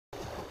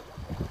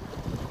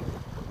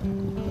CrayFish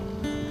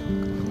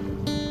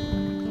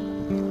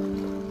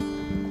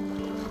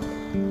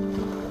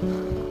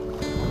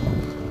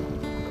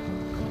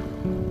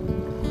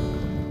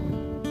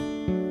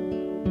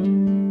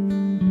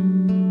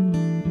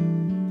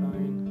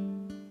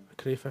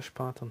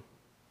pattern.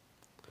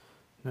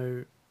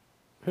 Now,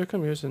 hook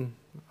I'm using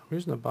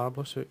a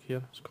barbless hook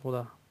here. It's called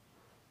a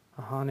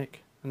Hannock,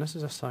 and this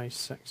is a size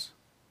 6.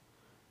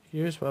 You can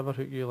use whatever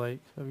hook you like,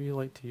 whatever you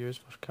like to use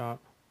for carp,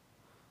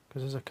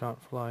 because this is a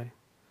carp fly.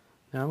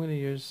 Now I'm going to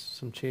use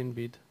some chain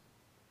bead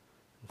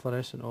and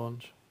fluorescent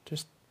orange,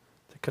 just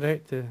to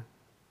correct to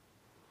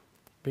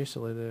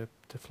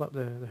flip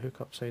the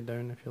hook upside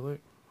down. If you look,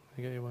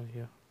 I get you one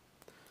here.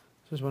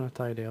 This is one I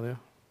tied earlier.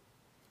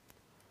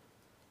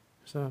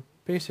 It's a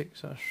basic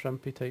sort of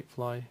shrimpy type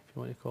fly, if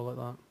you want to call it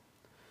that.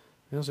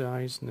 There's the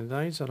eyes, and the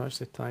eyes are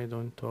actually tied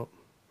on top.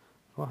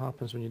 What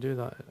happens when you do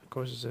that, it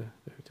causes the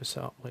hook to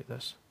sit up like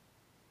this.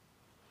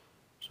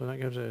 So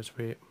that gives it its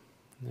weight.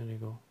 And there you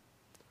go.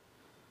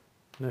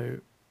 Now,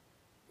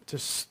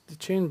 the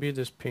chain bead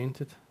is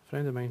painted. A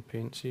friend of mine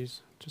paints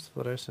these, just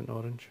fluorescent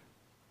orange.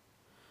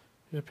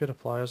 Use a pair of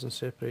pliers and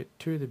separate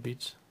 2 of the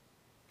beads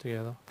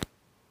together.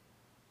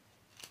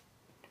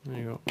 There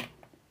you go.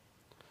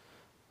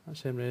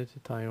 That's them ready to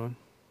tie on.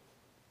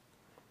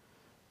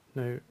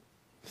 Now,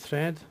 the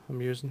thread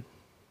I'm using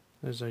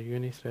is a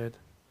uni thread.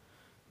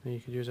 Now you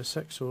could use a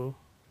 6/0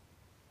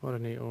 or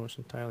an 8/0, it's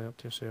entirely up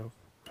to yourself.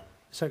 The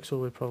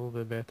 6/0 would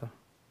probably be better.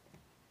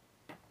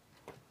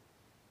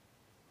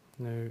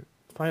 Now,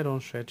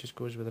 5 thread just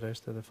goes with the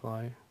rest of the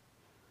fly.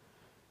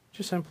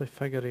 Just simply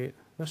figure 8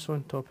 this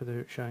on top of the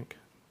hook shank.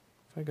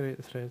 Figure 8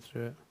 the thread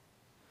through it.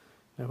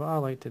 Now what I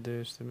like to do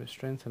is to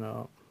strengthen it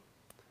up.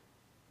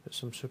 Put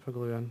some super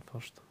glue in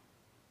first.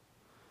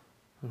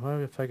 And while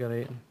you're figure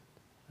 8ing,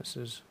 this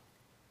is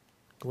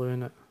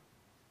gluing it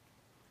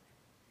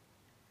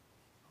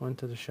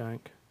onto the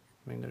shank,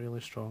 making it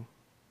really strong.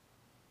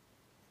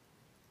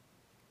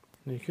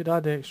 Now you could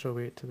add extra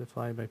weight to the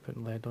fly by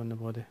putting lead on the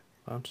body,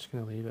 but I'm just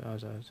going to leave it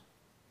as is.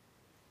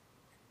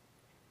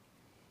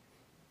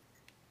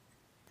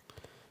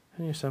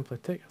 And you simply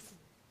take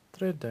a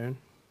thread down.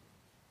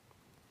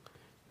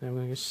 Now I'm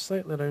going to go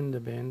slightly round the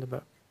bend a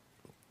bit.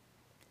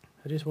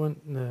 I just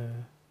want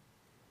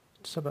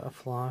just a bit of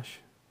flash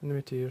in the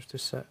materials to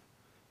sit,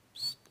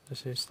 as I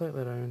say,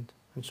 slightly round,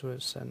 and so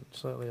it's sitting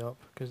slightly up,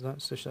 because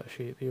that's the sort of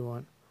shape you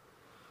want.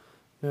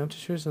 Now I'm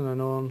just using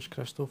an orange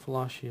crystal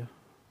flash here.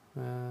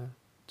 So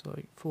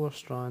like 4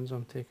 strands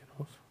I'm taking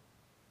off.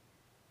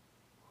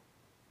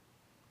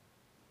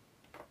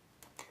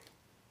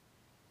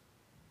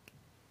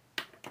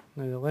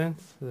 Now the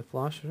length of the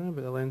flash is around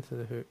about the length of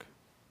the hook.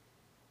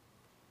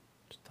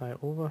 Just tie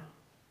it over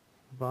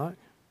the back.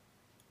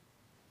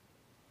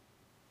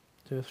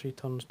 2 or 3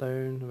 turns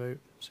down, about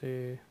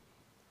say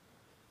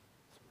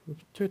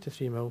 2 to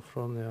 3 mil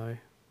from the eye.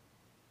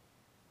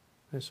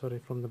 Sorry,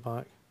 from the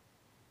back.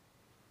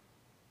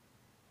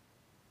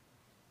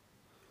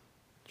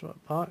 Draw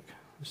it back.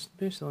 This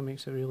basically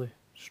makes it really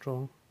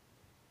strong.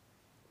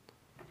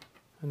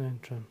 And then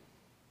trim.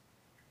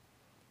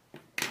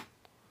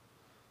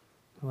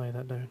 Lay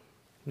that down.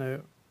 Now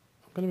I'm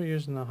going to be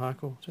using a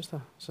hackle,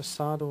 it's a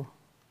saddle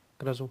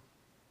grizzle.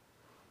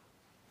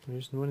 I'm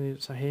using one of these,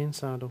 it's a hen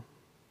saddle.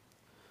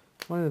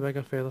 One of the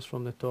bigger feathers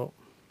from the top.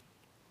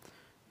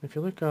 And if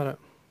you look at it,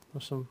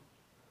 there's some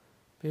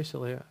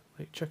basically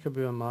like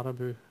chickaboo and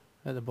marabou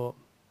at the bottom.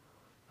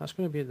 That's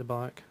going to be at the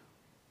back.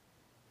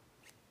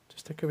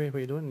 Just take away what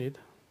you don't need.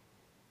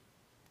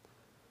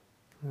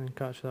 And then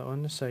catch that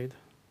on the side.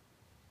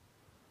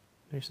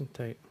 Nice and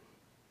tight.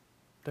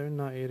 Down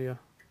that area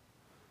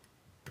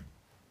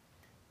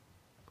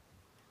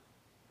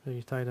where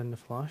you tied in the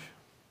flash.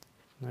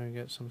 Now you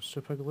get some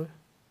super glue.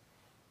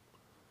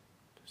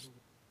 Just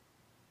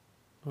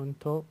on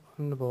top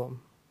and the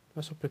bottom.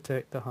 This will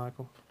protect the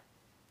hackle.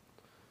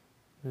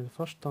 Now the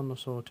first turn or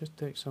so, just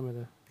take some of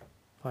the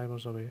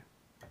fibres away,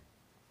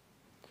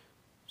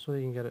 so that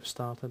you can get it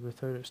started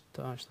without it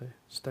actually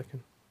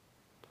sticking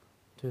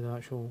to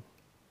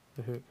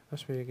the hook.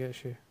 This way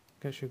it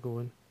gets you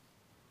going.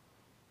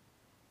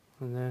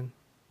 And then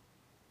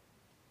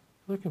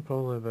looking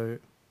probably about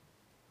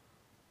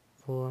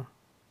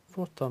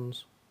four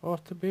turns, or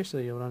to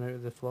basically you'll run out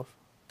of the fluff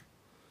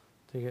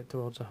to get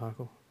towards the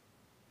hackle.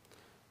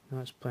 And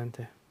that's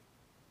plenty.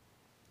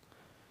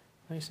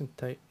 Nice and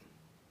tight.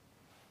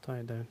 Tie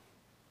it down.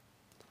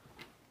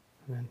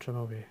 And then trim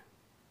away.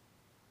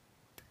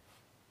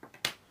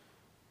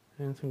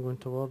 Anything going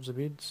towards the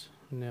beads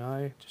in the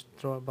eye, just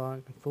draw it back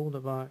and fold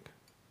it back,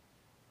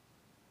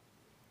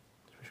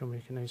 which will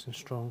make it nice and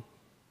strong.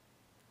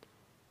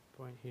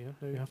 Point here,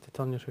 now you have to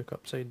turn your hook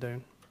upside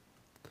down.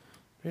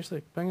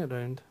 Basically bring it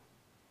round.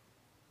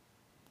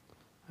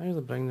 I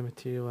usually bring the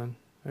material in,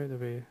 out of the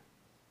way.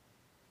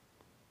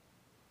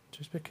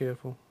 Just be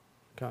careful,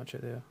 catch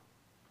it there.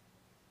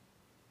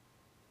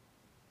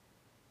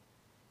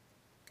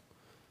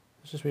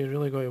 This is where you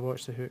really got to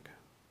watch the hook.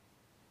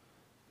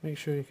 Make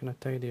sure you kind of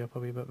tidy up a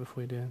wee bit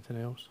before you do anything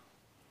else.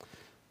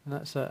 And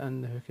that's it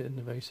in the hook and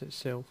the vise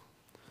itself.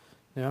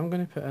 Now I'm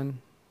going to put in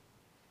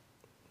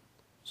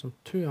some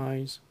 2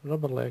 eyes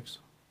rubber legs.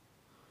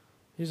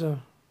 These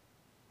are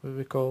what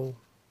we call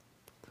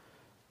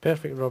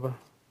perfect rubber.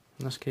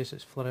 In this case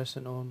it's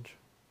fluorescent orange.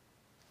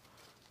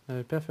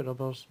 Now perfect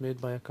rubber is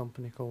made by a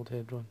company called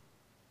Hedron.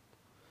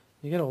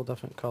 You get all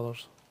different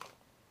colours.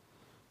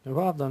 Now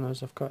what I've done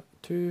is I've cut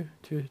two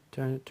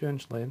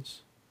 2-inch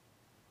lengths,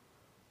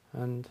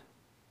 and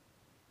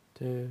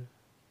to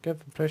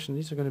give impression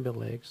these are going to be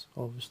legs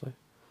obviously,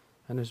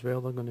 and as well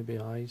they're going to be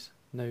eyes.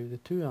 Now the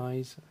 2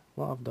 eyes,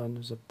 what I've done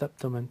is I've dipped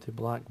them into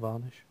black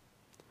varnish,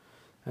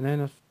 and then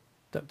I've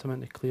dipped them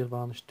into clear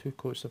varnish, 2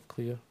 coats of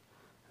clear,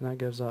 and that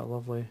gives that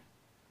lovely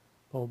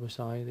bulbous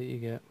eye that you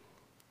get.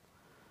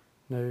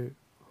 Now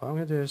what I'm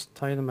going to do is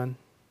tie them in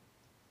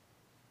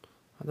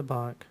at the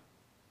back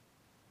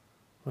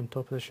on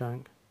top of the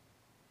shank,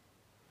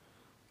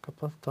 a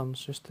couple of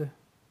turns just to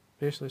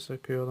basically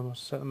secure them or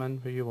set them in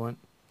where you want.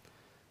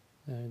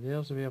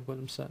 There's the way I've got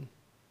them sitting,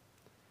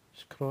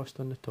 just crossed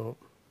on the top,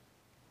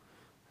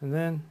 and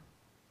then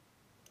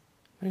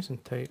nice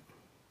and tight,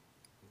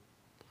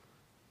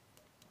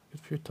 a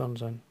few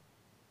turns in.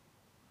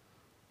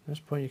 At this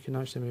point you can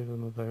actually move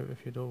them about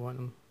if you don't want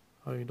them,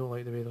 or you don't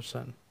like the way they're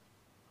sitting,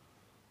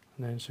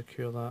 and then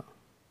secure that.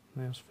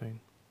 There's fine.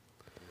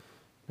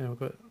 Now we've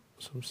got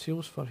some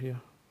seals for here.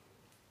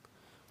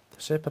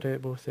 To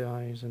separate both the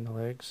eyes and the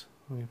legs,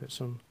 I'm going to put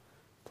some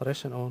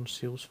fluorescent orange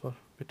seals for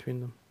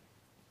between them.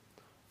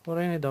 Or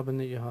any dubbing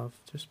that you have,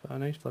 just put a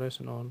nice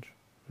fluorescent orange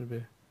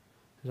is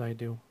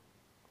ideal.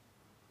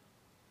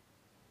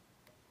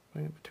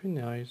 Bring it between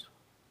the eyes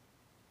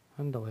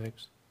and the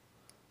legs,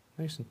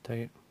 nice and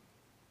tight.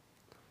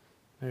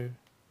 Now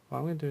what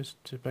I'm going to do is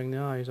to bring the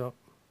eyes up.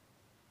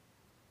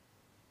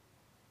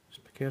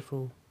 Just be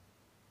careful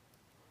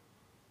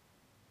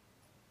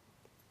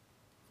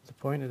with the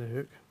point of the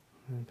hook,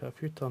 and put a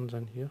few turns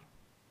in here.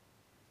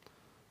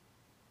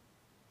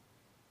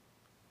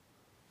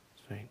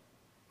 It's fine.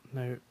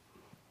 Now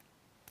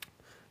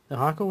the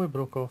hackle we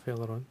broke off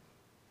earlier on,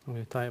 I'm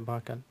going to tie it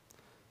back in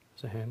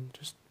as a hen.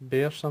 Just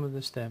bare some of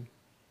the stem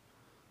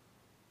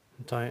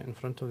and tie it in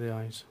front of the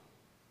eyes.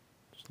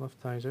 Just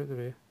lift the eyes out of the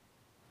way.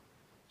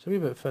 It's a wee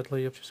bit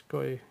fiddly, you've just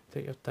got to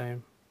take your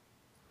time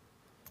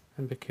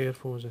and be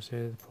careful, as I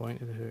say, the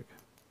point of the hook.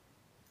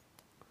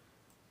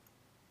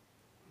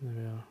 There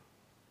we are.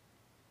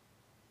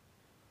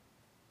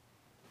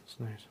 That's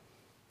nice.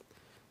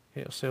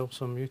 Get yourself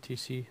some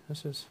UTC.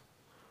 This is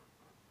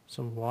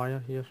some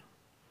wire here,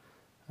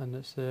 and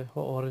it's the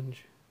hot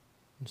orange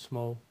and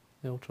small,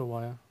 the ultra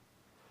wire.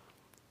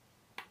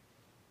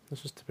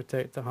 This is to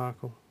protect the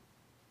hackle.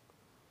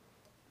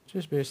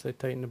 Just basically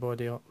tighten the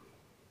body up.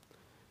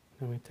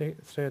 Then we take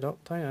the thread up,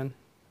 tie it in.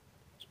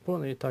 It's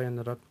important that you tie in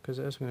the rib because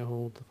it is going to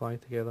hold the fly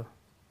together.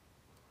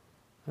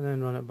 And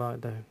then run it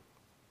back down.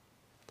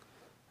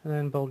 And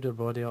then build your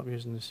body up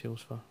using the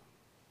seals for.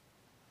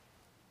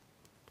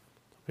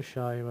 Don't be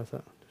shy with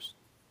it, just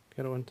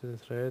get it onto the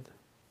thread.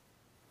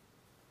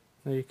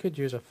 Now you could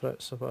use a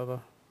fritz or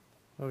whatever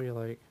you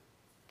like.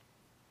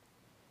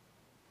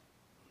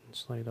 And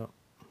slide up.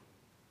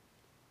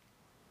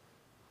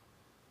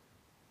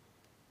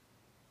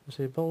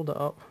 So you build it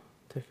up,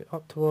 take it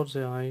up towards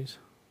the eyes.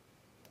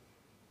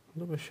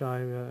 Don't be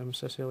shy with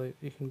it, I say, like,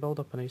 you can build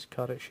up a nice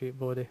carrot shaped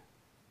body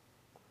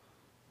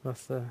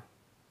with the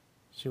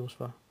seals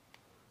fur.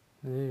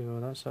 And there you go,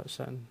 that's it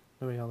sitting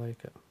the way I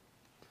like it.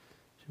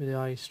 So with the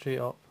eyes straight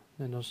up,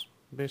 then there's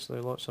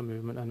basically lots of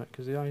movement in it,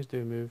 because the eyes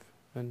do move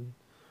in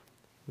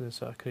the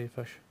sort of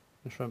crayfish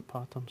and shrimp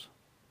patterns.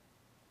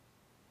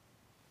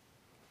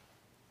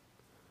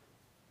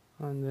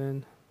 And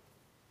then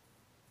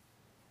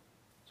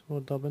some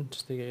more dubbing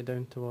just to get you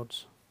down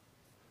towards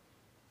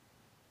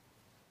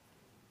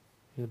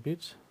your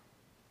beads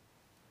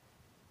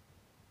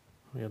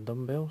or your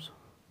dumbbells.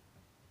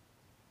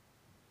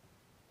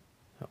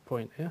 That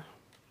point there.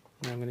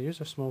 Now I'm going to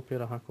use a small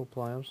pair of hackle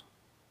pliers,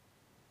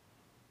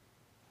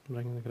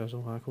 bringing the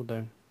grizzle hackle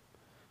down.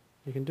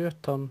 You can do a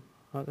turn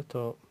at the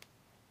top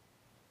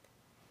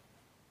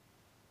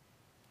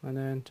and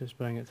then just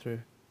bring it through.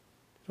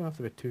 You don't have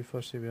to be too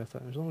fussy with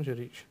it, as long as you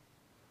reach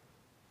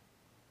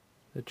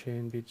the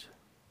chain beads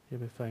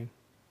you'll be fine.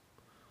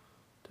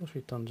 2 or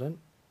 3 turns in.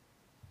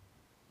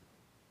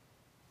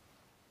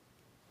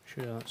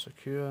 Sure that's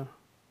secure.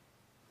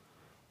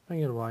 Bring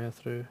your wire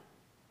through.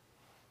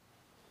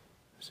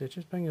 So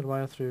just bring your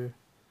wire through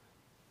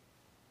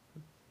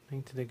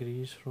 90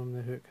 degrees from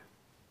the hook,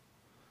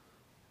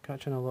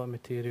 catching a lot of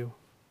material.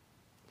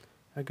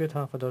 A good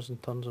half a dozen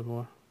turns or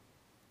more,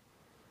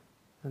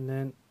 and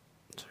then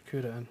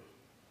secure it in.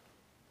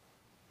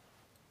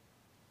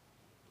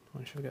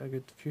 Once you've got a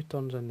good few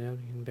turns in there,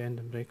 you can bend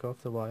and break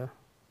off the wire.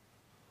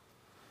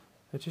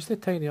 It's just to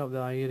tidy up the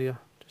eye area,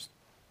 just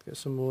get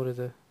some more of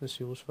the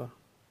seals fur.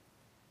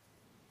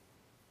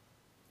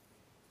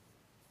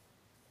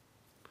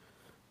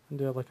 And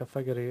do like a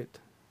figure 8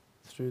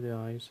 through the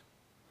eyes.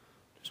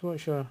 Just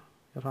watch your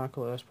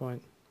hackle at this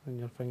point and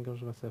your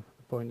fingers with the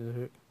point of the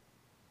hook.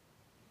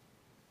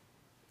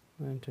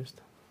 And then just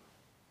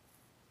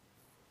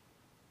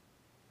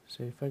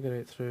say figure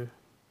 8 through.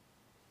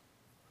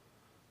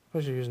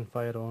 Because you're using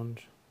fire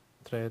orange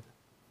thread,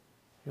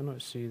 you'll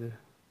not see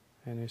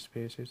any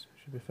spaces,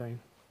 should be fine.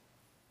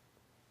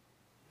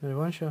 Now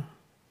once you're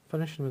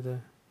finishing with the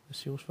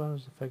seal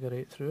spars, the figure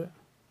 8 through it,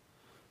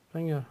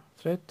 bring your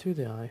thread to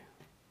the eye,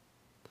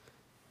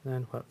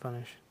 then whip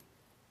finish.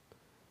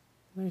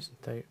 Nice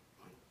and tight.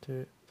 1,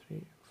 2,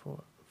 3,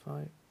 4,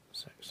 5,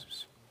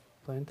 6.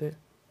 Plenty.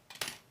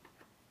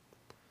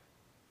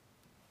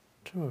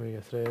 Trim away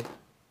your thread,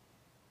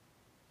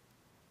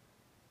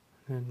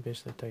 and then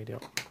basically tidy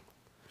up.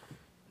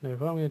 Now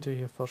what I'm going to do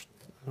here first,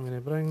 I'm going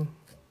to bring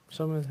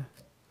some of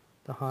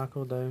the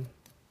hackle down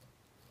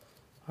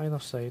either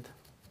side.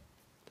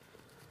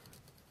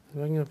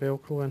 Bring your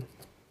velcro in.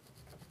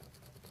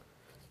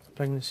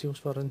 Bring the seal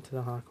spur into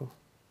the hackle.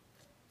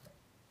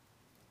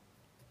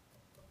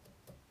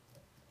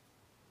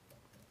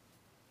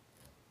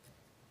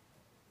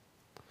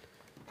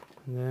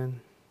 And then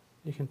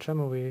you can trim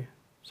away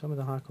some of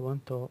the hackle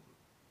on top.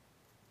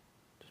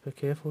 Just be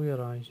careful with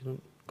your eyes, you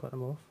don't cut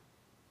them off.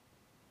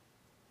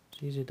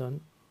 It's easy done.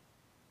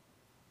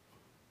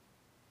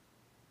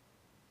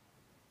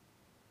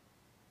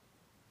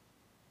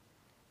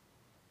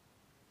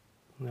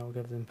 And that'll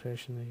give the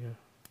impression that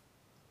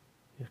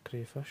you're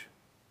crayfish.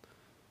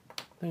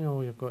 Then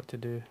all you've got to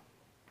do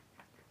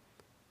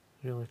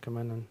is really come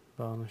in and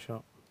varnish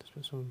up.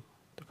 Just put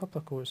a couple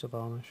of coats of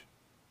varnish.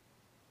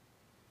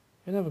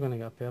 You're never going to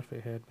get a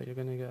perfect head, but you're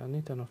going to get a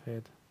neat enough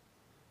head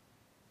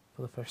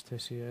for the fish to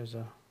see it as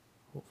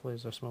hopefully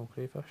as a small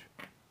crayfish.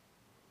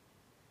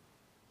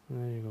 And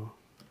there you go.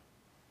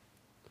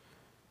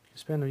 You can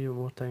spend a little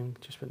more time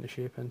just putting the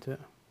shape into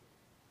it.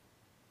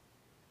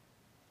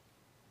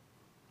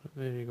 But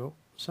there you go.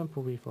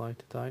 Simple wee fly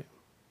to tie.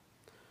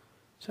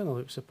 Certainly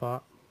looks the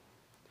part.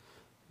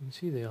 You can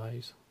see the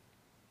eyes.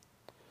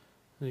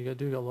 And you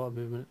do get a lot of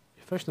movement.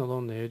 You're fishing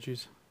along the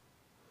edges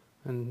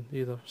and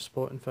either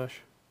spotting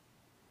fish.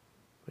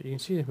 But you can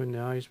see when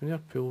they're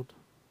pulled,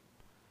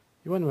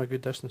 you want them a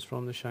good distance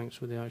from the shanks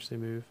so they actually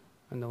move,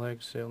 and the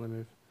legs certainly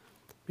move.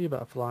 Be a bit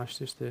of flash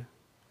just to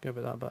give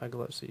it that bit of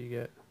glitz that you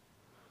get,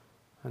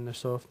 and the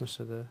softness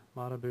of the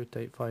marabou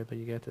type fibre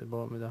you get at the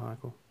bottom of the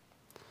hackle.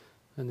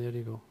 And there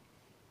you go.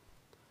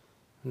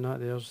 And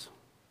there's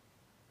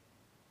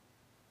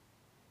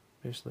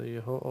basically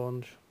your hot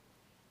orange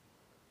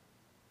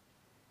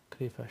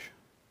crayfish.